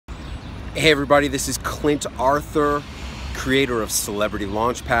Hey everybody, this is Clint Arthur, creator of Celebrity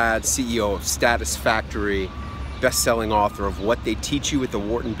Launchpad, CEO of Status Factory, best-selling author of What They Teach You at the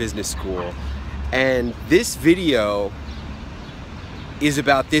Wharton Business School. And this video is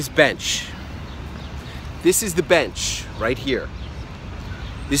about this bench. This is the bench right here.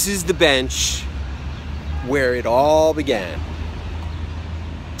 This is the bench where it all began.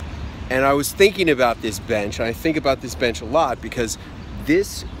 And I was thinking about this bench, and I think about this bench a lot because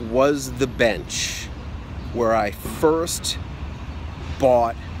this was the bench where I first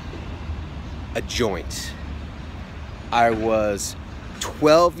bought a joint. I was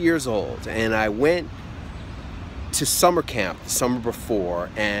 12 years old and I went to summer camp the summer before,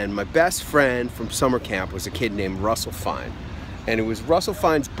 and my best friend from summer camp was a kid named Russell Fine. And it was Russell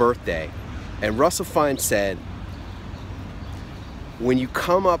Fine's birthday, and Russell Fine said, when you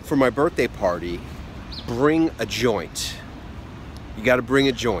come up for my birthday party, bring a joint. You got to bring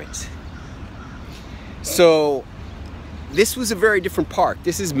a joint. So this was a very different park.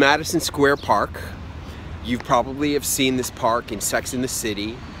 This is Madison Square Park. You probably have seen this park in Sex and the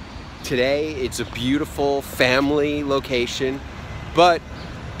City. Today it's a beautiful family location, but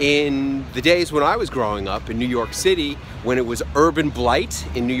in the days when I was growing up in New York City, when it was Urban Blight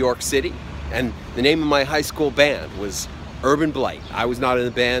in New York City, and the name of my high school band was Urban Blight. I was not in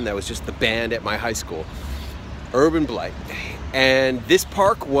the band, that was just the band at my high school. Urban Blight. And this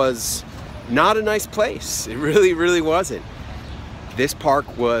park was not a nice place. It really wasn't. This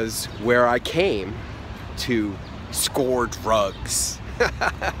park was where I came to score drugs.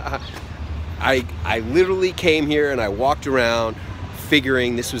 I literally came here and I walked around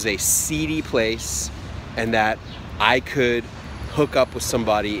figuring this was a seedy place and that I could hook up with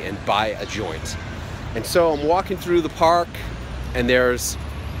somebody and buy a joint. And so I'm walking through the park and there's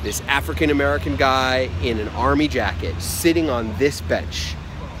this African-American guy in an army jacket sitting on this bench.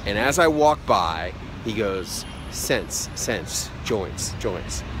 And as I walk by, he goes, "Cents, joints."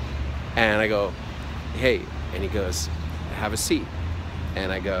 And I go, "Hey," and he goes, "Have a seat."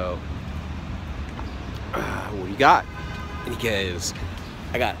 And I go, "What do you got?" And he goes,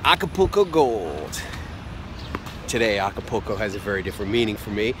 "I got Acapulco Gold." Today, Acapulco has a very different meaning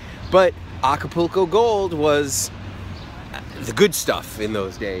for me, but Acapulco Gold was the good stuff in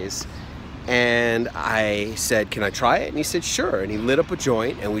those days. And I said, "Can I try it?" And he said, "Sure." And he lit up a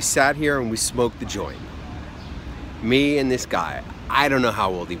joint and we sat here and we smoked the joint. Me and this guy, I don't know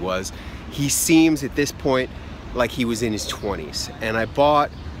how old he was. He seems at this point like he was in his 20s. And I bought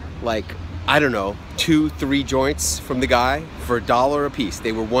like, I don't know, 2-3 joints from the guy for $1 a piece.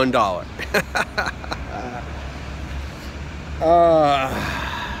 They were $1.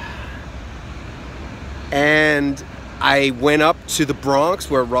 And I went up to the Bronx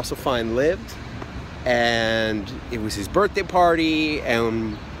where Russell Fine lived, and it was his birthday party,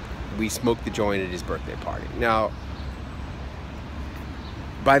 and we smoked the joint at his birthday party. Now,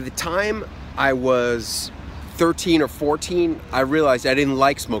 by the time I was 13 or 14, I realized I didn't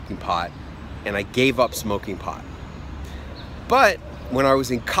like smoking pot, and I gave up smoking pot. But when I was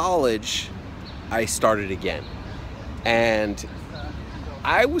in college, I started again. And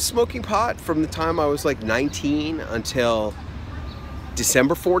I was smoking pot from the time I was like 19 until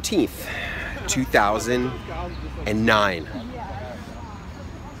December 14th, 2009.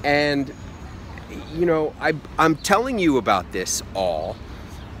 And, you know, I'm telling you about this all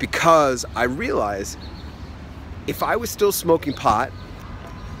because I realize if I was still smoking pot,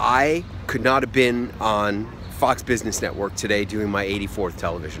 I could not have been on Fox Business Network today doing my 84th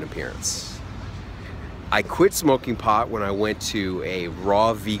television appearance. I quit smoking pot when I went to a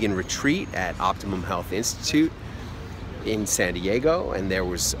raw vegan retreat at Optimum Health Institute in San Diego, and there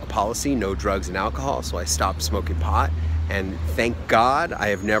was a policy, no drugs and alcohol, so I stopped smoking pot, and thank God I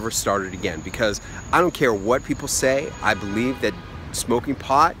have never started again, because I don't care what people say. I believe that smoking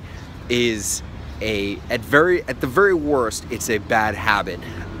pot is at the very worst, it's a bad habit.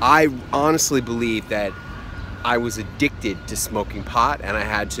 I honestly believe that I was addicted to smoking pot, and I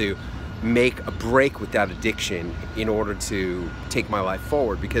had to make a break with that addiction in order to take my life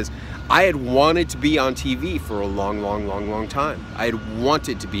forward, because I had wanted to be on TV for a long time. I had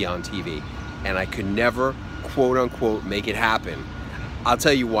wanted to be on TV and I could never, quote unquote, make it happen. I'll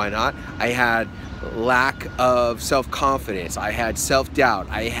tell you why not. I had lack of self-confidence, I had self-doubt,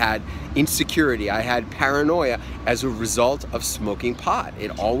 I had insecurity, I had paranoia as a result of smoking pot.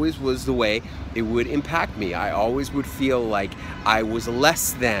 It always was the way it would impact me. I always would feel like I was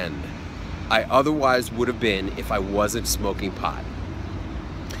less than I otherwise would have been if I wasn't smoking pot.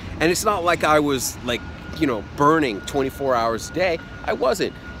 And it's not like I was like, you know, burning 24 hours a day. I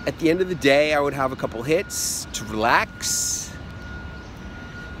wasn't. At the end of the day, I would have a couple hits to relax.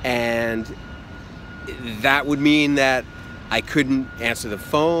 And that would mean that I couldn't answer the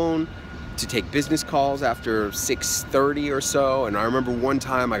phone to take business calls after 6:30 or so. And I remember one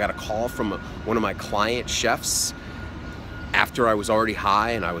time I got a call from one of my client chefs after I was already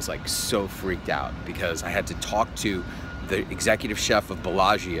high, and I was like so freaked out because I had to talk to the executive chef of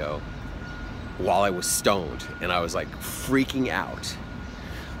Bellagio while I was stoned, and I was like freaking out.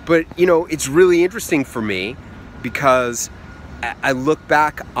 But you know, it's really interesting for me because I look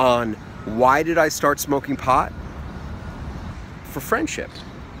back on why did I start smoking pot? For friendship.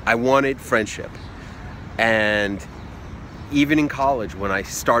 I wanted friendship. And even in college, when I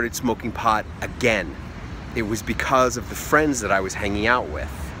started smoking pot again, it was because of the friends that I was hanging out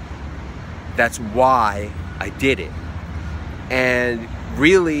with. That's why I did it. And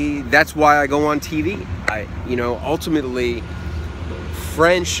really, that's why I go on TV. You know, ultimately,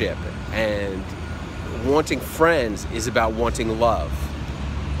 friendship and wanting friends is about wanting love.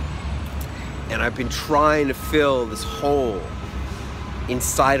 And I've been trying to fill this hole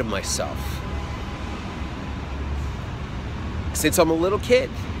inside of myself since I'm a little kid,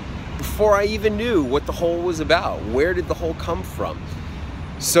 before I even knew what the hole was about. Where did the hole come from?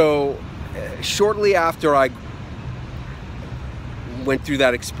 So shortly after I went through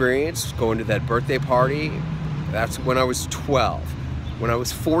that experience, going to that birthday party, that's when I was 12. When I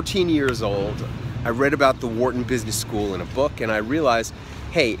was 14 years old, I read about the Wharton Business School in a book, and I realized,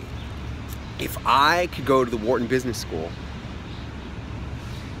 hey, if I could go to the Wharton Business School,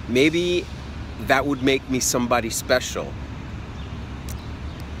 maybe that would make me somebody special.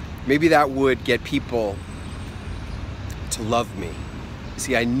 Maybe that would get people to love me.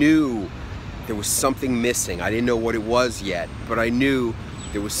 See, I knew there was something missing. I didn't know what it was yet, but I knew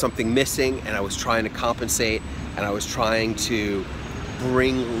there was something missing, and I was trying to compensate, and I was trying to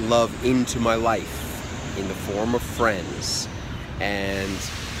bring love into my life in the form of friends and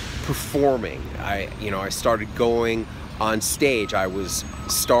performing. I started going on stage. I was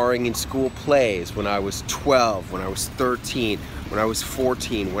starring in school plays when I was 12, when I was 13, when I was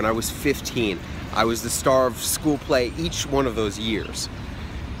 14, when I was 15. I was the star of school play each one of those years.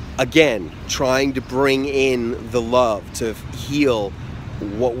 Again, trying to bring in the love to heal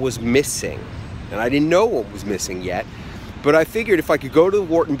what was missing. And I didn't know what was missing yet, but I figured if I could go to the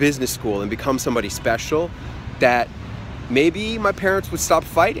Wharton Business School and become somebody special, that maybe my parents would stop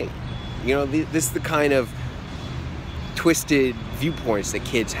fighting. You know, this is the kind of twisted viewpoints that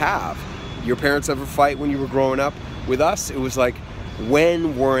kids have. Your parents ever fight when you were growing up? With us, it was like,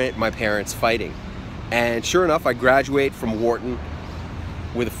 when weren't my parents fighting? And sure enough, I graduate from Wharton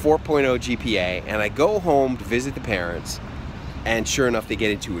with a 4.0 GPA, and I go home to visit the parents, and sure enough, they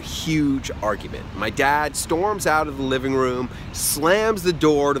get into a huge argument. My dad storms out of the living room, slams the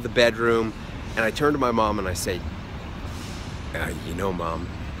door to the bedroom, and I turn to my mom and I say, you know, Mom,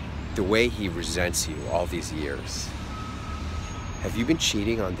 the way he resents you all these years, have you been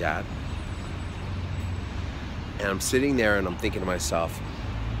cheating on Dad? And I'm sitting there and I'm thinking to myself,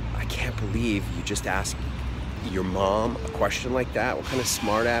 I can't believe you just asked your mom a question like that. What kind of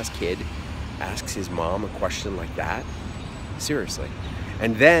smart-ass kid asks his mom a question like that? Seriously.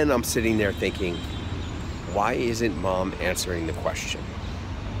 And then I'm sitting there thinking, why isn't Mom answering the question?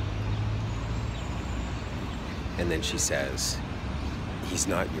 And then she says, he's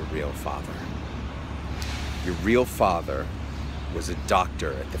not your real father. Your real father was a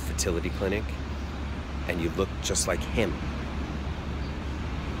doctor at the fertility clinic, and you look just like him.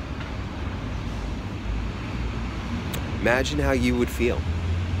 Imagine how you would feel.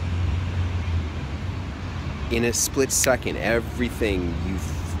 In a split second, everything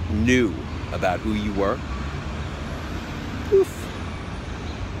you knew about who you were, poof.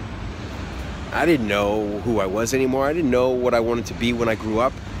 I didn't know who I was anymore. I didn't know what I wanted to be when I grew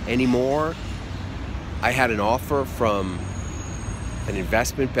up anymore. I had an offer from an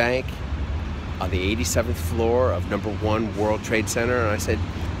investment bank on the 87th floor of #1 World Trade Center, and I said,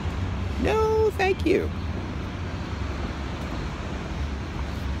 no, thank you.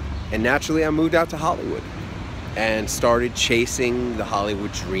 And naturally, I moved out to Hollywood and started chasing the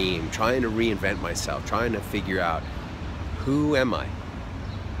Hollywood dream, trying to reinvent myself, trying to figure out, who am I?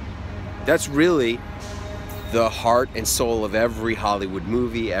 That's really the heart and soul of every Hollywood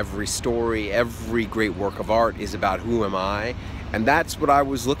movie, every story, every great work of art is about who am I? And that's what I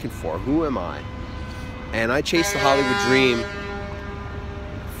was looking for. Who am I? And I chased the Hollywood dream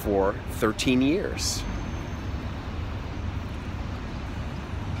for 13 years.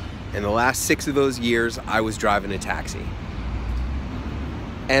 And the last 6 of those years, I was driving a taxi.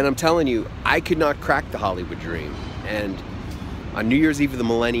 And I'm telling you, I could not crack the Hollywood dream. And on New Year's Eve of the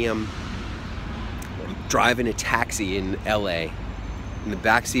millennium, I'm driving a taxi in LA, in the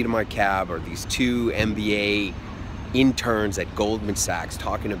backseat of my cab are these two MBA interns at Goldman Sachs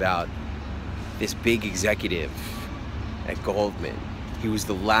talking about this big executive at Goldman. He was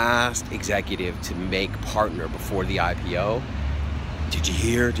the last executive to make partner before the IPO. Did you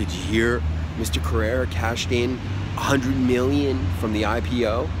hear? Mr. Carrera cashed in $100 million from the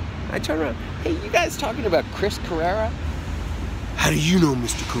IPO? I turn around, hey, you guys talking about Chris Carrera? How do you know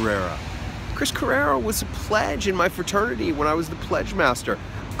Mr. Carrera? Chris Carrera was a pledge in my fraternity when I was the pledge master.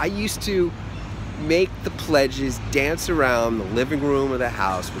 I used to make the pledges dance around the living room of the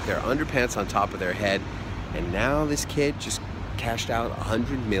house with their underpants on top of their head, and now this kid just cashed out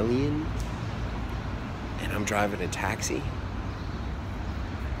 $100 million and I'm driving a taxi.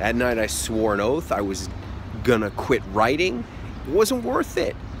 That night I swore an oath I was gonna quit writing. It wasn't worth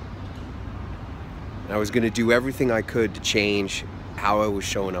it. I was gonna do everything I could to change how I was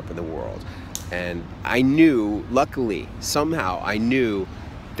showing up in the world. And I knew, luckily, somehow I knew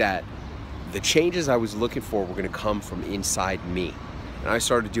that the changes I was looking for were gonna come from inside me. And I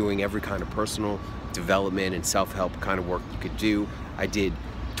started doing every kind of personal development and self-help kind of work you could do. I did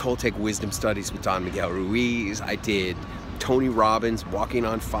Toltec wisdom studies with Don Miguel Ruiz. I did Tony Robbins, Walking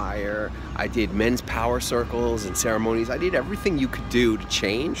on Fire. I did men's power circles and ceremonies. I did everything you could do to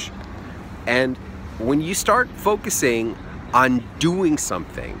change. And when you start focusing on doing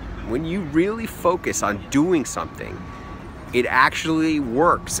something, when you really focus on doing something, it actually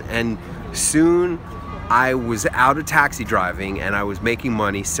works. And soon I was out of taxi driving and I was making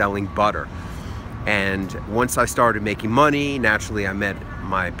money selling butter. And once I started making money, naturally I met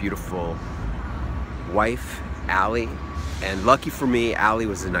my beautiful wife, Allie. And lucky for me, Allie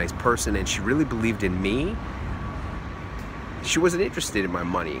was a nice person and she really believed in me. She wasn't interested in my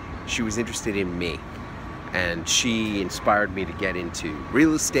money. She was interested in me. And she inspired me to get into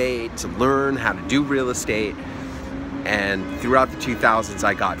real estate, to learn how to do real estate. And throughout the 2000s,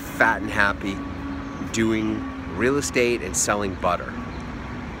 I got fat and happy doing real estate and selling butter.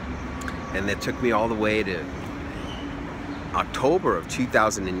 And that took me all the way to October of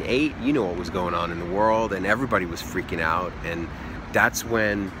 2008. You know what was going on in the world, and everybody was freaking out. And that's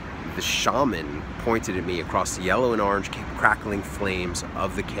when the shaman pointed at me across the yellow and orange crackling flames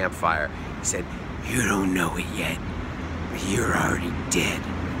of the campfire. He said, "You don't know it yet, but you're already dead."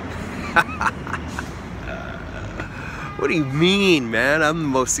 What do you mean, man? I'm the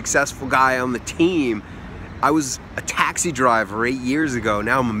most successful guy on the team. I was a taxi driver 8 years ago.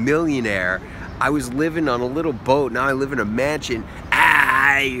 Now I'm a millionaire. I was living on a little boat. Now I live in a mansion.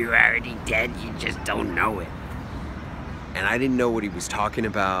 Ah, you're already dead. You just don't know it. And I didn't know what he was talking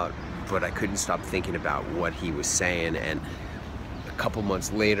about, but I couldn't stop thinking about what he was saying. And a couple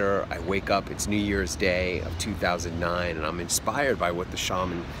months later, I wake up. It's New Year's Day of 2009, and I'm inspired by what the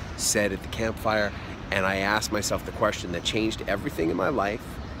shaman said at the campfire. And I asked myself the question that changed everything in my life.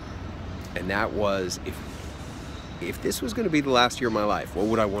 And that was, if this was going to be the last year of my life, what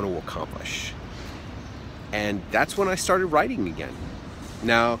would I want to accomplish? And that's when I started writing again.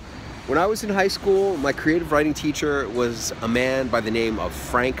 Now, when I was in high school, my creative writing teacher was a man by the name of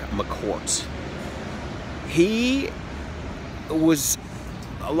Frank McCourt. He was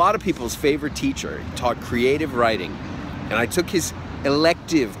a lot of people's favorite teacher. He taught creative writing. And I took his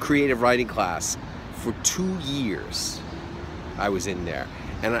elective creative writing class for 2 years. I was in there.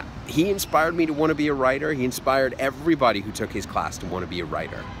 And he inspired me to want to be a writer. He inspired everybody who took his class to want to be a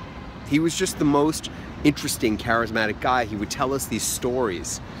writer. He was just the most interesting, charismatic guy. He would tell us these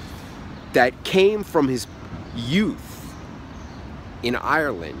stories that came from his youth in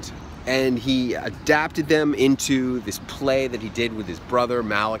Ireland. And he adapted them into this play that he did with his brother,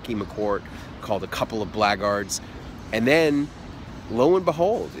 Malachi McCourt, called A Couple of Blackguards. And then, lo and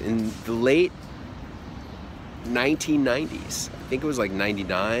behold, in the late 1990s, I think it was like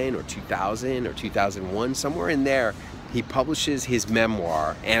 99 or 2000 or 2001, somewhere in there, he publishes his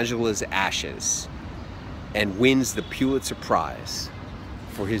memoir, Angela's Ashes, and wins the Pulitzer Prize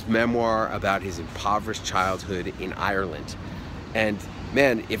for his memoir about his impoverished childhood in Ireland. And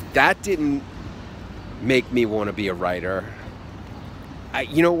man, if that didn't make me want to be a writer,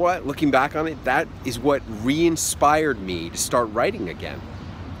 you know what, looking back on it, that is what re-inspired me to start writing again.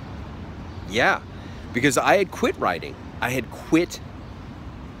 Yeah. Because I had quit writing. I had quit,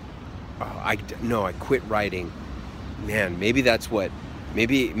 I quit writing. Man, maybe that's what,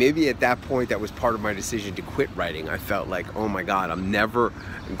 maybe at that point that was part of my decision to quit writing. I felt like, oh my God, I'm never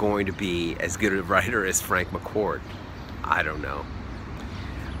going to be as good a writer as Frank McCourt. I don't know.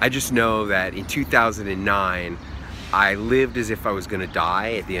 I just know that in 2009, I lived as if I was gonna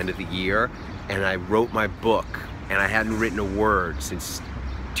die at the end of the year, and I wrote my book, and I hadn't written a word since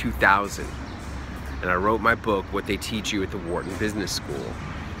 2000. and I wrote my book, What They Teach You at the Wharton Business School.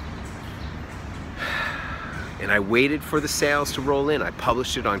 And I waited for the sales to roll in. I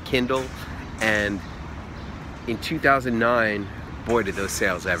published it on Kindle, and in 2009, boy, did those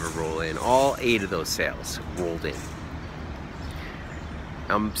sales ever roll in. All 8 of those sales rolled in.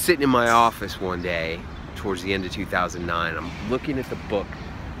 I'm sitting in my office one day towards the end of 2009. I'm looking at the book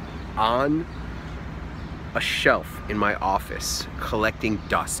on a shelf in my office, collecting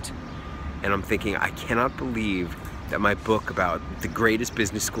dust. And I'm thinking, I cannot believe that my book about the greatest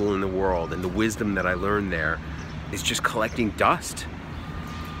business school in the world and the wisdom that I learned there is just collecting dust.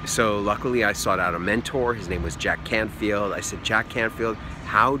 So luckily I sought out a mentor. His name was Jack Canfield. I said, Jack Canfield,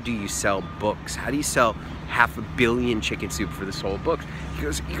 how do you sell books? How do you sell 500 million chicken soup for the soul books? He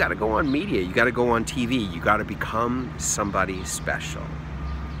goes, you gotta go on media, you gotta go on TV, you gotta become somebody special.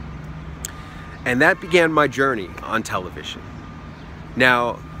 And that began my journey on television.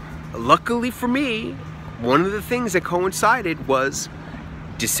 Now, luckily for me, one of the things that coincided was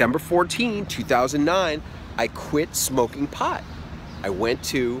December 14, 2009, I quit smoking pot. I went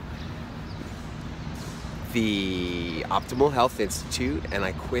to the Optimal Health Institute and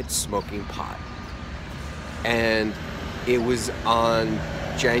I quit smoking pot. And it was on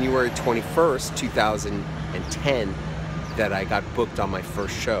January 21st, 2010 that I got booked on my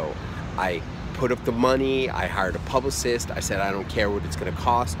first show. I put up the money, I hired a publicist, I said, I don't care what it's gonna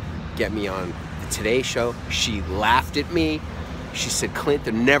cost, get me on the Today Show. She laughed at me. She said, Clint,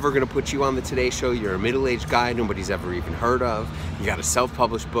 they're never gonna put you on the Today Show. You're a middle-aged guy nobody's ever even heard of. You got a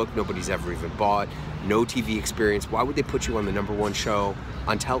self-published book nobody's ever even bought. No TV experience. Why would they put you on the #1 show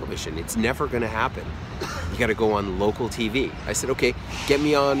on television? It's never gonna happen. You gotta go on local TV. I said, okay, get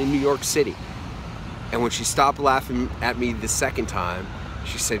me on in New York City. And when she stopped laughing at me the second time,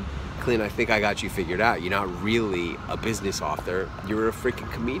 she said, Clint, I think I got you figured out. You're not really a business author. You're a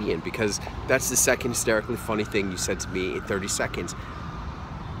freaking comedian, because that's the second hysterically funny thing you said to me in 30 seconds.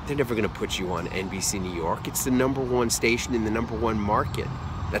 They're never gonna put you on NBC New York. It's the #1 station in the #1 market.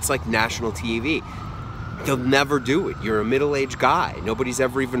 That's like national TV. They'll never do it. You're a middle-aged guy nobody's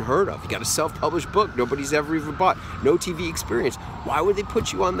ever even heard of. You got a self-published book nobody's ever even bought. No TV experience. Why would they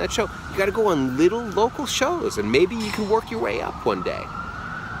put you on that show? You gotta go on little local shows and maybe you can work your way up one day.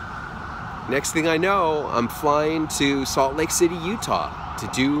 Next thing I know, I'm flying to Salt Lake City, Utah to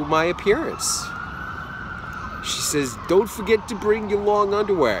do my appearance. She says, don't forget to bring your long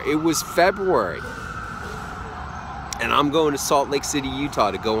underwear. It was February. And I'm going to Salt Lake City,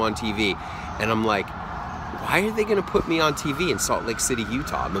 Utah to go on TV. And I'm like, why are they gonna put me on TV in Salt Lake City,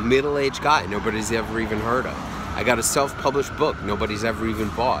 Utah? I'm a middle-aged guy nobody's ever even heard of. I got a self-published book nobody's ever even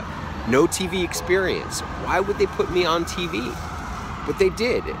bought. No TV experience. Why would they put me on TV? But they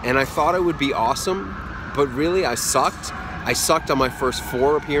did, and I thought it would be awesome, but really I sucked. I sucked on my first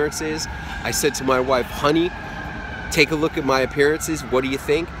 4 appearances. I said to my wife, honey, take a look at my appearances, what do you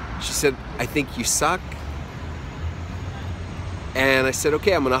think? She said, I think you suck. And I said,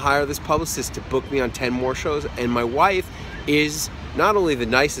 okay, I'm gonna hire this publicist to book me on 10 more shows. And my wife is not only the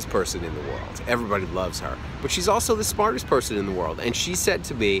nicest person in the world, everybody loves her, but she's also the smartest person in the world. And she said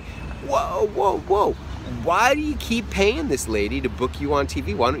to me, whoa, whoa, whoa, why do you keep paying this lady to book you on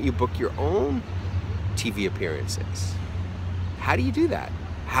TV? Why don't you book your own TV appearances? How do you do that?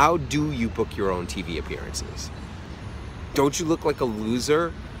 How do you book your own TV appearances? Don't you look like a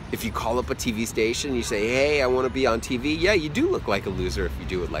loser if you call up a TV station and you say, hey, I want to be on TV? Yeah, you do look like a loser if you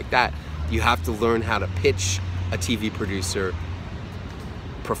do it like that. You have to learn how to pitch a TV producer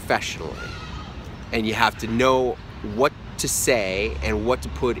professionally. And you have to know what to say and what to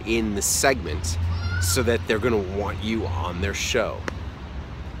put in the segment so that they're going to want you on their show.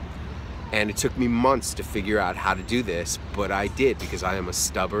 And it took me months to figure out how to do this, but I did, because I am a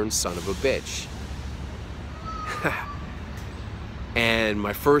stubborn son of a bitch. And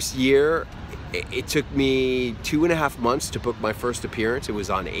my first year, it took me 2.5 months to book my first appearance. It was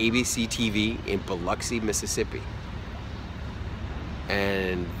on ABC TV in Biloxi, Mississippi.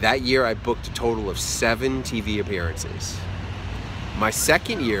 And that year I booked a total of 7 TV appearances. My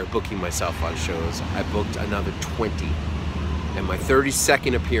second year booking myself on shows, I booked another 20. And my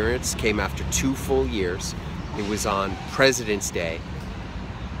 32nd appearance came after 2 full years. It was on President's Day,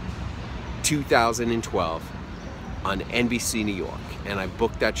 2012, on NBC New York. And I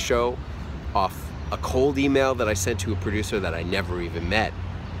booked that show off a cold email that I sent to a producer that I never even met.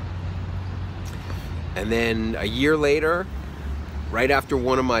 And then a year later, right after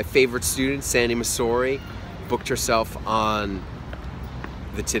one of my favorite students, Sandy Masori, booked herself on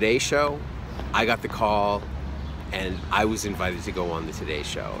the Today Show, I got the call and I was invited to go on the Today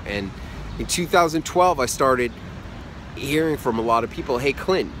Show. And in 2012, I started hearing from a lot of people, hey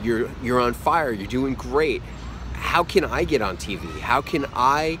Clint, you're on fire, you're doing great. How can I get on TV? How can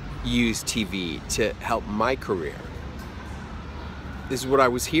I use TV to help my career? This is what I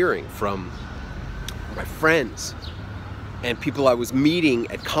was hearing from my friends and people I was meeting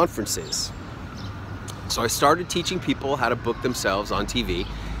at conferences. So I started teaching people how to book themselves on TV,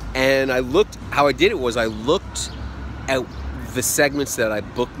 and how I did it was I looked at the segments that I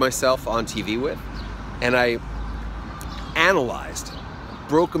booked myself on TV with, and I analyzed,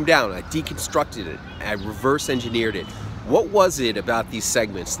 broke them down, I deconstructed it, I reverse engineered it. What was it about these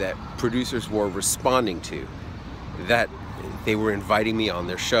segments that producers were responding to that they were inviting me on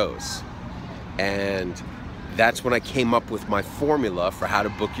their shows? And that's when I came up with my formula for how to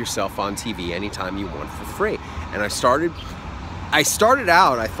book yourself on TV anytime you want for free. And I started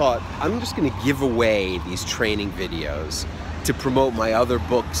out, I thought, I'm just gonna give away these training videos to promote my other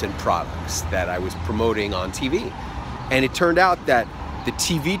books and products that I was promoting on TV. And it turned out that the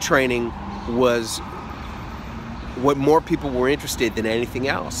TV training was what more people were interested than anything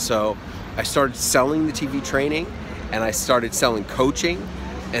else. So I started selling the TV training, and I started selling coaching,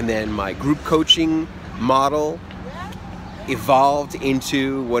 and then my group coaching model evolved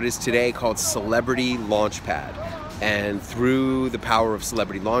into what is today called Celebrity Launchpad. And through the power of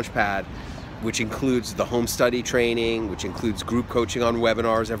Celebrity Launchpad, which includes the home study training, which includes group coaching on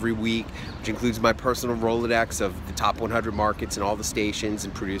webinars every week, which includes my personal Rolodex of the top 100 markets and all the stations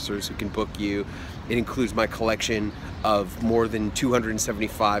and producers who can book you. It includes my collection of more than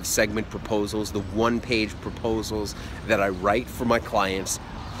 275 segment proposals, the one-page proposals that I write for my clients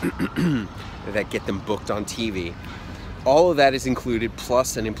that get them booked on TV. All of that is included,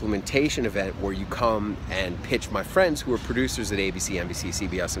 plus an implementation event where you come and pitch my friends who are producers at ABC, NBC,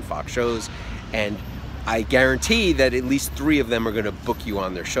 CBS, and Fox shows, and I guarantee that at least 3 of them are going to book you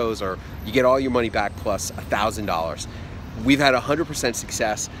on their shows, or you get all your money back plus $1,000. We've had 100%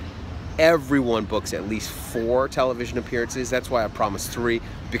 success. Everyone books at least 4 television appearances. That's why I promised 3,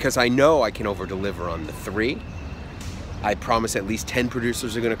 because I know I can over-deliver on the 3. I promise at least 10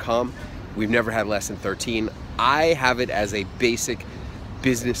 producers are going to come. We've never had less than 13. I have it as a basic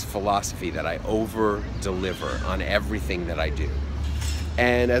business philosophy that I over-deliver on everything that I do.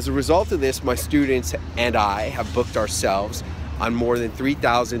 And as a result of this, my students and I have booked ourselves on more than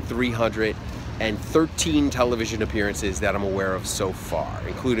 3,313 television appearances that I'm aware of so far,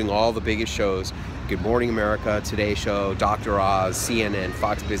 including all the biggest shows: Good Morning America, Today Show, Dr. Oz, CNN,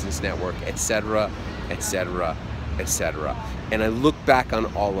 Fox Business Network, etc., etc., etc. And I look back on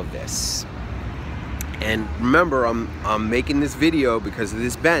all of this, and remember, I'm making this video because of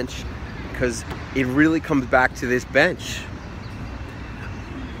this bench, because it really comes back to this bench.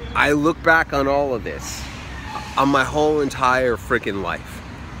 I look back on all of this, on my whole entire freaking life.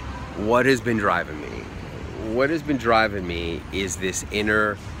 What has been driving me? What has been driving me is this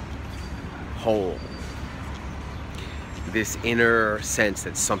inner hole, this inner sense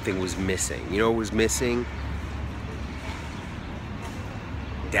that something was missing. You know what was missing?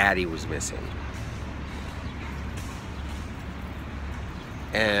 Daddy was missing.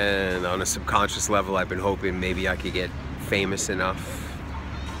 And on a subconscious level, I've been hoping maybe I could get famous enough.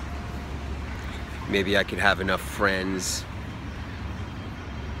 Maybe I could have enough friends.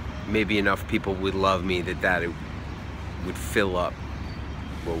 Maybe enough people would love me that it would fill up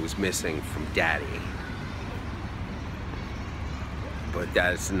what was missing from Daddy. But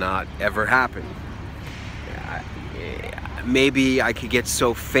that's not ever happened. Maybe I could get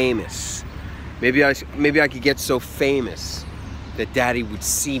so famous. Maybe I could get so famous that Daddy would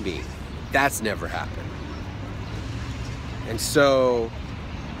see me. That's never happened. And so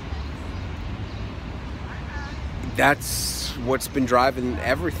that's what's been driving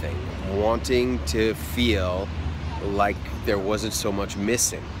everything. Wanting to feel like there wasn't so much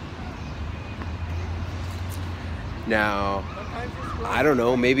missing. Now, I don't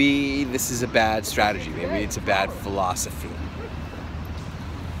know, maybe this is a bad strategy. Maybe it's a bad philosophy.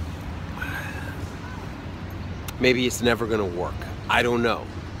 Maybe it's never gonna work. I don't know.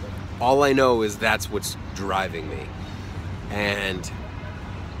 All I know is that's what's driving me. And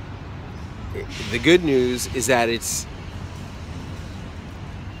the good news is that it's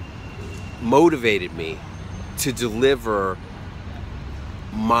motivated me to deliver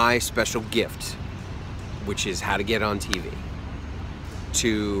my special gift, which is how to get on TV,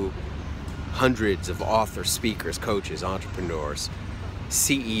 to hundreds of authors, speakers, coaches, entrepreneurs,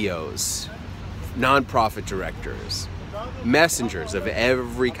 CEOs, nonprofit directors, messengers of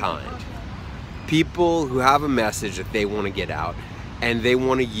every kind, people who have a message that they want to get out, and they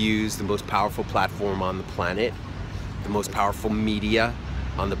want to use the most powerful platform on the planet, the most powerful media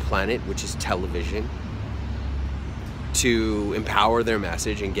on the planet, which is television, to empower their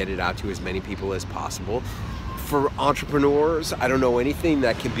message and get it out to as many people as possible. For entrepreneurs, I don't know anything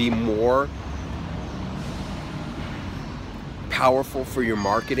that can be more powerful for your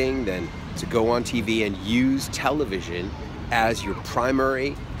marketing than to go on TV and use television as your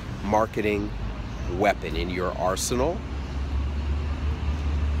primary marketing weapon in your arsenal.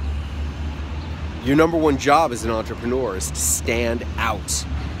 Your number one job as an entrepreneur is to stand out.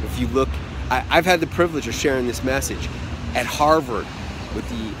 If you look, I've had the privilege of sharing this message at Harvard with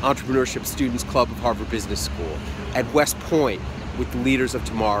the Entrepreneurship Students Club of Harvard Business School, at West Point with the Leaders of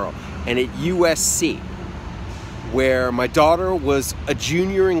Tomorrow, and at USC, where my daughter was a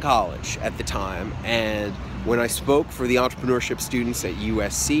junior in college at the time. And when I spoke for the entrepreneurship students at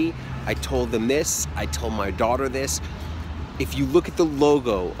USC, I told them this, I told my daughter this. If you look at the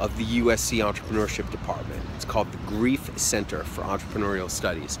logo of the USC Entrepreneurship Department, it's called the Grief Center for Entrepreneurial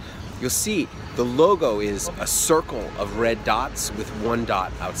Studies. You'll see the logo is a circle of red dots with one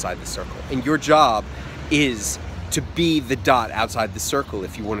dot outside the circle. And your job is to be the dot outside the circle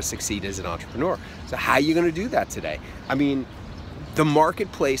if you want to succeed as an entrepreneur. So how are you going to do that today? I mean, the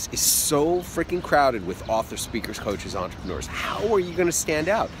marketplace is so freaking crowded with authors, speakers, coaches, entrepreneurs. How are you going to stand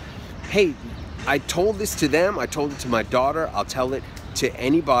out? Hey, I told this to them, I told it to my daughter, I'll tell it to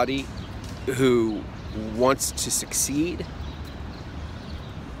anybody who wants to succeed.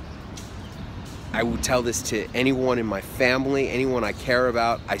 I would tell this to anyone in my family, anyone I care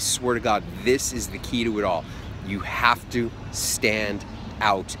about. I swear to God, this is the key to it all. You have to stand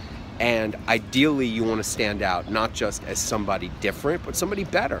out. And ideally, you want to stand out not just as somebody different, but somebody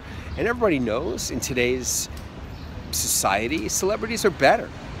better. And everybody knows in today's society, celebrities are better.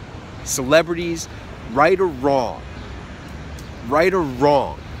 Celebrities, right or wrong,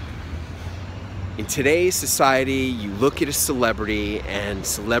 in today's society, you look at a celebrity and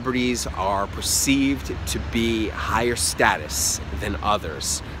celebrities are perceived to be higher status than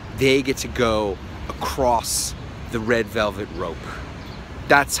others. They get to go across the red velvet rope.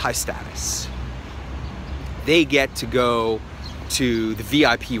 That's high status. They get to go to the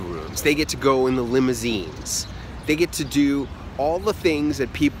VIP rooms. They get to go in the limousines. They get to do all the things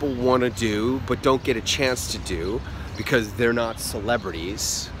that people want to do but don't get a chance to do because they're not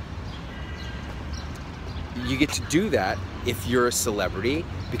celebrities. You get to do that if you're a celebrity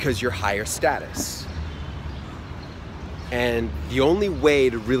because you're higher status. And the only way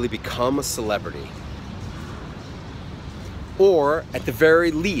to really become a celebrity, or at the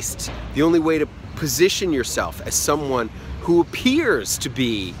very least, the only way to position yourself as someone who appears to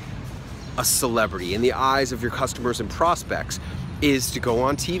be a celebrity in the eyes of your customers and prospects, is to go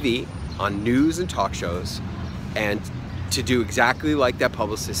on TV, on news and talk shows, and to do exactly like that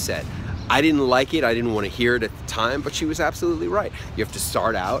publicist said. I didn't like it, I didn't want to hear it at the time, but she was absolutely right. You have to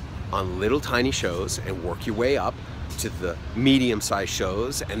start out on little tiny shows and work your way up to the medium-sized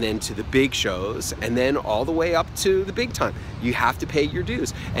shows, and then to the big shows, and then all the way up to the big time. You have to pay your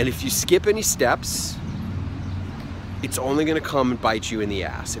dues. And if you skip any steps, it's only going to come and bite you in the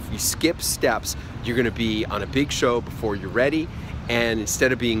ass. If you skip steps, you're going to be on a big show before you're ready, and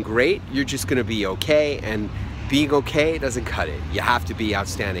instead of being great, you're just going to be okay, and being okay doesn't cut it. You have to be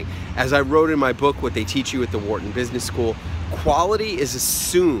outstanding. As I wrote in my book, What They Teach You at the Wharton Business School, quality is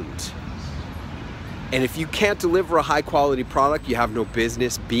assumed. And if you can't deliver a high quality product, you have no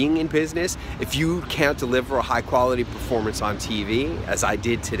business being in business. If you can't deliver a high quality performance on TV, as I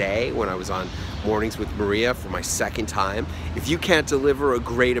did today when I was on Mornings with Maria for my second time, if you can't deliver a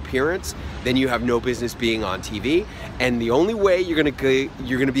great appearance, then you have no business being on TV. And the only way you're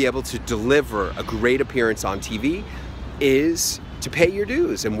gonna be able to deliver a great appearance on TV is to pay your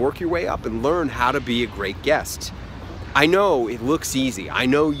dues and work your way up and learn how to be a great guest. I know it looks easy. I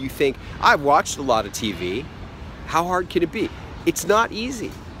know you think, I've watched a lot of TV. How hard can it be? It's not easy.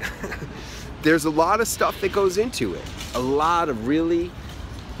 There's a lot of stuff that goes into it. A lot of really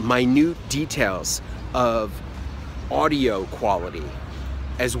minute details of audio quality,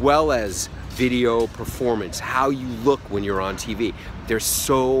 as well as video performance, how you look when you're on TV. There's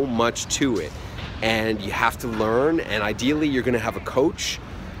so much to it, and you have to learn, and ideally you're gonna have a coach,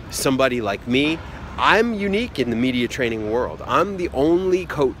 somebody like me. I'm unique in the media training world. I'm the only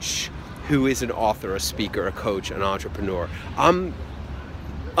coach who is an author, a speaker, a coach, an entrepreneur. I'm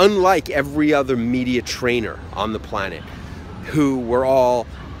unlike every other media trainer on the planet, who were all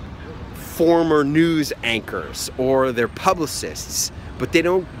former news anchors or they're publicists, but they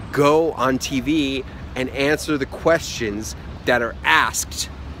don't go on TV and answer the questions that are asked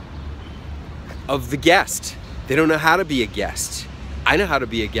of the guest. They don't know how to be a guest. I know how to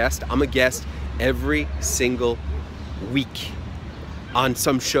be a guest. I'm a guest every single week. on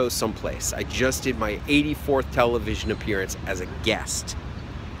some show someplace. I just did my 84th television appearance as a guest.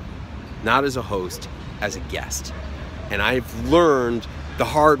 Not as a host, as a guest. And I've learned the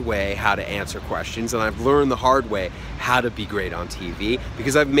hard way how to answer questions, and I've learned the hard way how to be great on TV,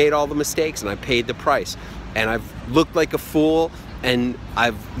 because I've made all the mistakes and I paid the price. And I've looked like a fool, and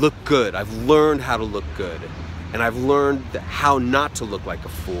I've looked good. I've learned how to look good. And I've learned how not to look like a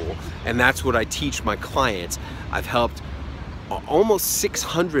fool. And that's what I teach my clients. I've helped almost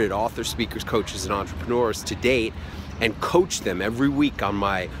 600 authors, speakers, coaches, and entrepreneurs to date, and coach them every week on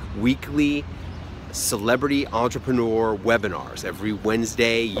my weekly celebrity entrepreneur webinars. Every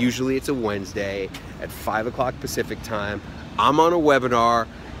Wednesday, usually it's a Wednesday at 5 o'clock Pacific time, I'm on a webinar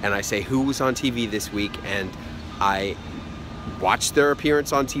and I say who was on TV this week, and I watch their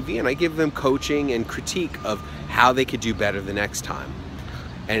appearance on TV and I give them coaching and critique of how they could do better the next time.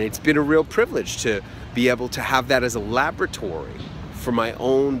 And it's been a real privilege to be able to have that as a laboratory for my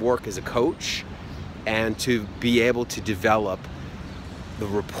own work as a coach, and to be able to develop the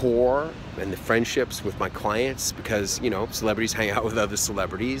rapport and the friendships with my clients, because, you know, celebrities hang out with other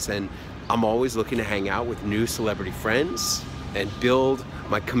celebrities, and I'm always looking to hang out with new celebrity friends and build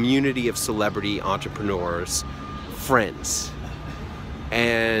my community of celebrity entrepreneurs friends.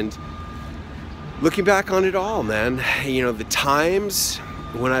 And looking back on it all, man, you know, the times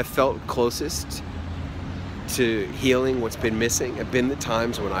when I felt closest to healing what's been missing have been the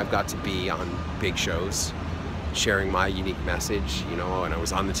times when I've got to be on big shows, sharing my unique message. You know, when I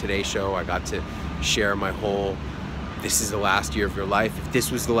was on the Today Show, I got to share my whole, this is the last year of your life. If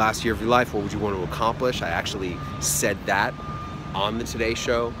this was the last year of your life, what would you want to accomplish? I actually said that on the Today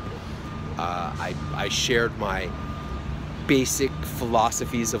Show. I shared my basic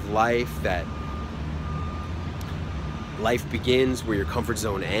philosophies of life, that life begins where your comfort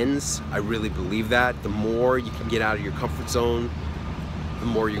zone ends. I really believe that. The more you can get out of your comfort zone, the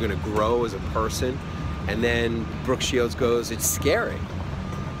more you're going to grow as a person. And then Brooke Shields goes, it's scary.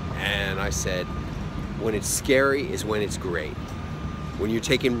 And I said, when it's scary is when it's great. When you're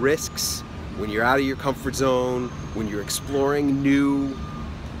taking risks, when you're out of your comfort zone, when you're exploring new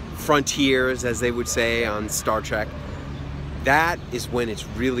frontiers, as they would say on Star Trek, that is when it's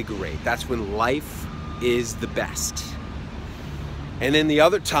really great. That's when life is the best. And then the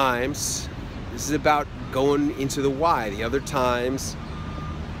other times, this is about going into the why, the other times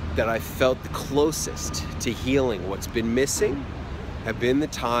that I felt the closest to healing what's been missing have been the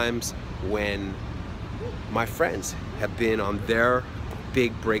times when my friends have been on their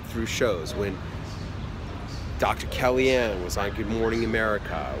big breakthrough shows. When Dr. Kellyanne was on Good Morning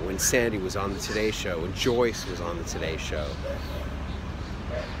America, when Sandy was on the Today Show, when Joyce was on the Today Show,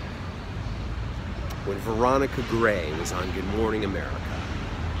 when Veronica Gray was on Good Morning America,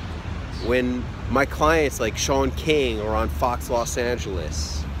 when my clients like Sean King are on Fox Los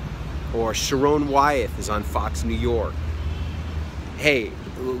Angeles, or Sharon Wyeth is on Fox New York. Hey,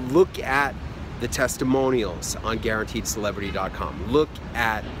 look at the testimonials on GuaranteedCelebrity.com. Look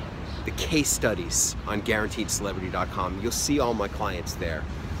at the case studies on GuaranteedCelebrity.com. You'll see all my clients there.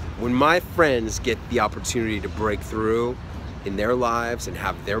 When my friends get the opportunity to break through in their lives and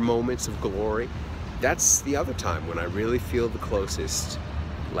have their moments of glory, that's the other time when I really feel the closest,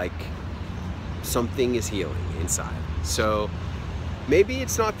 like something is healing inside. So maybe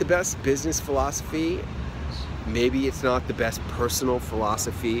it's not the best business philosophy, maybe it's not the best personal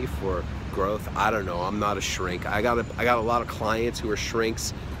philosophy for growth. I don't know. I'm not a shrink. I got a lot of clients who are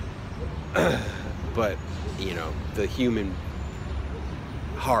shrinks, but you know, the human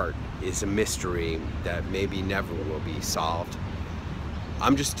heart is a mystery that maybe never will be solved.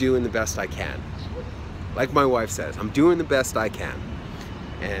 I'm just doing the best I can. Like my wife says, I'm doing the best I can.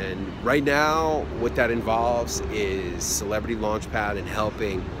 And right now, what that involves is Celebrity Launchpad and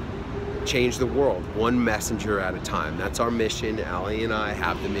helping change the world, one messenger at a time. That's our mission. Ali and I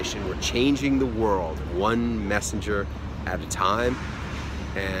have the mission. We're changing the world, one messenger at a time.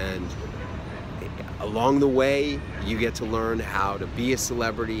 And along the way, you get to learn how to be a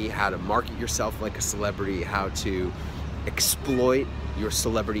celebrity, how to market yourself like a celebrity, how to exploit your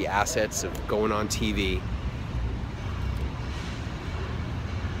celebrity assets of going on TV.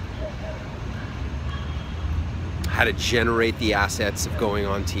 How to generate the assets of going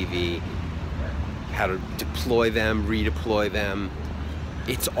on TV, how to deploy them, redeploy them.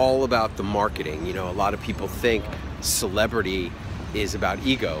 It's all about the marketing. You know, a lot of people think celebrity is about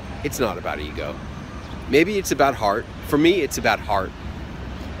ego. It's not about ego. Maybe it's about heart. For me, it's about heart.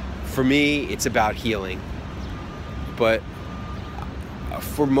 For me, it's about healing. But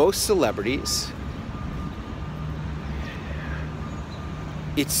for most celebrities,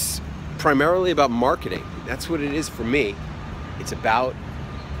 it's primarily about marketing. That's what it is for me. It's about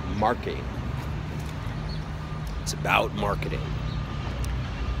marketing. It's about marketing.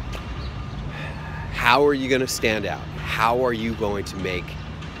 How are you going to stand out? How are you going to make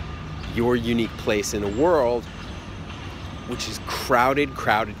your unique place in a world which is crowded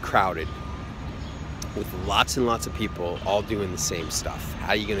with lots and lots of people all doing the same stuff? How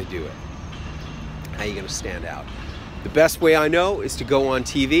are you going to do it? How are you going to stand out? The best way I know is to go on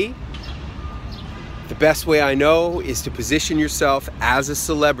TV. The best way I know is to position yourself as a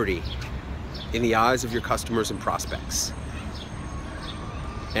celebrity in the eyes of your customers and prospects.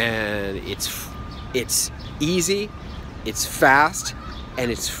 And it's easy, it's fast, and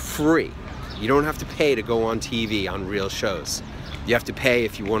it's free. You don't have to pay to go on TV on real shows. You have to pay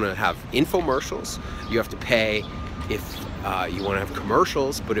if you want to have infomercials. You have to pay if you want to have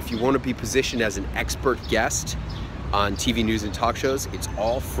commercials. But if you want to be positioned as an expert guest on TV news and talk shows, it's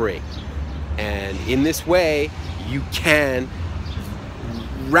all free. And in this way, you can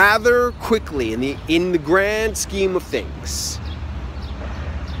rather quickly, in the grand scheme of things,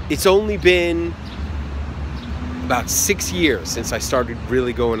 it's only been about 6 years since I started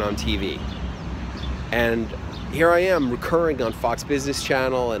really going on TV. And here I am recurring on Fox Business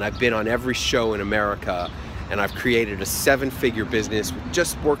Channel, and I've been on every show in America, and I've created a 7-figure business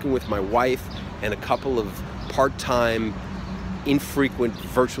just working with my wife and a couple of part-time, infrequent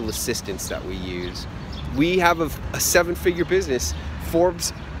virtual assistants that we use. We have a 7-figure business.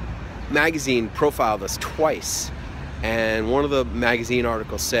 Forbes magazine profiled us twice, and one of the magazine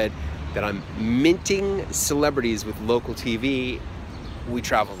articles said that I'm minting celebrities with local TV. We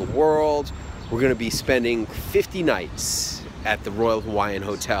travel the world. We're going to be spending 50 nights at the Royal Hawaiian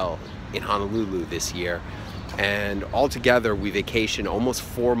Hotel in Honolulu this year, and altogether we vacation almost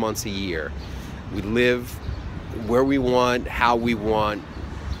 4 months a year. We live where we want, how we want,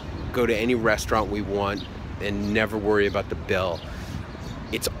 go to any restaurant we want, and never worry about the bill.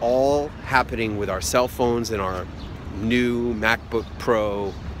 It's all happening with our cell phones and our new MacBook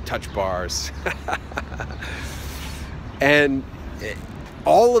Pro touch bars. And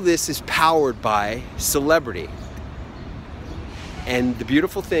all of this is powered by celebrity. And the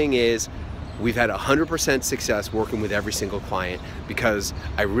beautiful thing is, we've had 100% success working with every single client because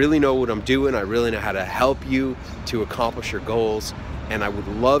I really know what I'm doing. I really know how to help you to accomplish your goals. And I would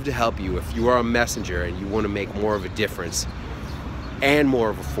love to help you if you are a messenger and you want to make more of a difference and more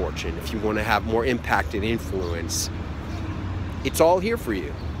of a fortune, if you want to have more impact and influence. It's all here for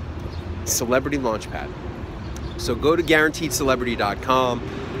you. Celebrity Launchpad. So go to guaranteedcelebrity.com,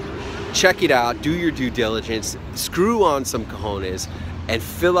 check it out, do your due diligence, screw on some cojones, and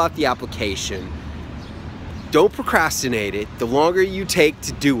fill out the application. Don't procrastinate it. The longer you take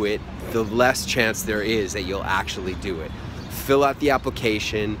to do it, the less chance there is that you'll actually do it. Fill out the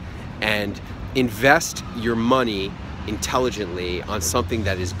application and invest your money intelligently on something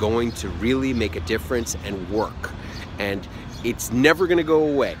that is going to really make a difference and work. And it's never going to go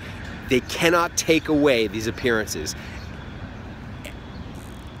away. They cannot take away these appearances.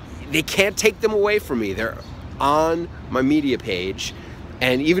 They can't take them away from me. They're on my media page.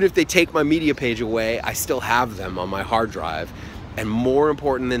 And even if they take my media page away, I still have them on my hard drive. And more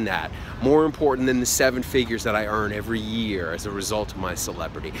important than that, more important than the 7 figures that I earn every year as a result of my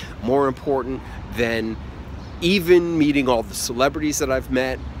celebrity, more important than even meeting all the celebrities that I've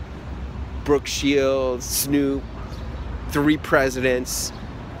met, Brooke Shields, Snoop, 3 presidents,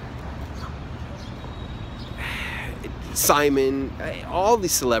 Simon, all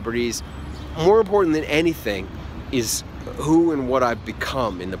these celebrities, more important than anything is who and what I've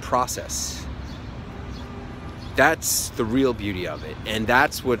become in the process. That's the real beauty of it, and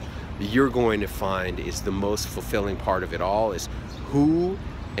that's what you're going to find is the most fulfilling part of it all, is who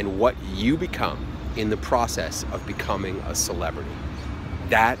and what you become in the process of becoming a celebrity.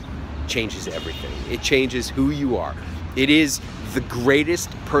 That changes everything. It changes who you are. It is the greatest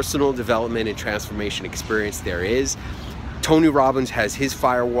personal development and transformation experience there is. Tony Robbins has his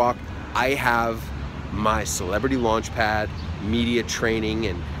firewalk. I have my Celebrity Launchpad media training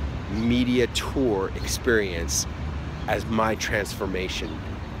and media tour experience as my transformation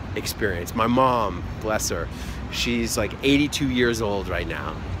experience. My mom, bless her, she's like 82 years old right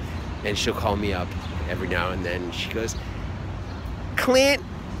now, and she'll call me up every now and then. She goes, "Clint,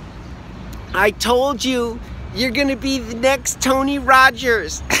 I told you you're gonna be the next Tony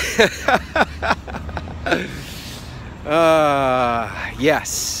Rogers."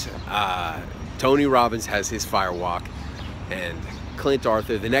 Yes, Tony Robbins has his firewalk, and Clint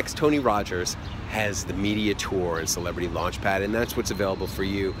Arthur, the next Tony Rogers, has the media tour and Celebrity Launchpad, and that's what's available for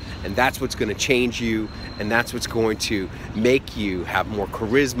you, and that's what's going to change you, and that's what's going to make you have more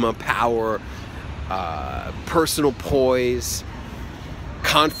charisma, power, personal poise,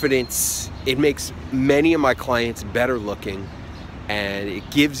 confidence. It makes many of my clients better looking, and it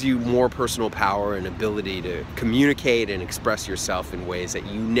gives you more personal power and ability to communicate and express yourself in ways that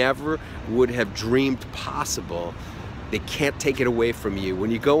you never would have dreamed possible. They can't take it away from you.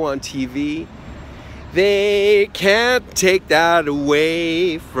 When you go on TV, they can't take that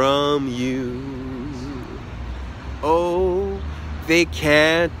away from you. Oh, they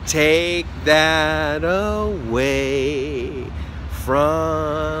can't take that away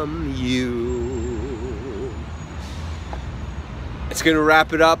from you. It's gonna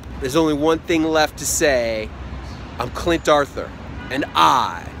wrap it up. There's only one thing left to say. I'm Clint Arthur, and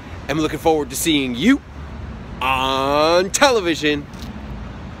I am looking forward to seeing you on television.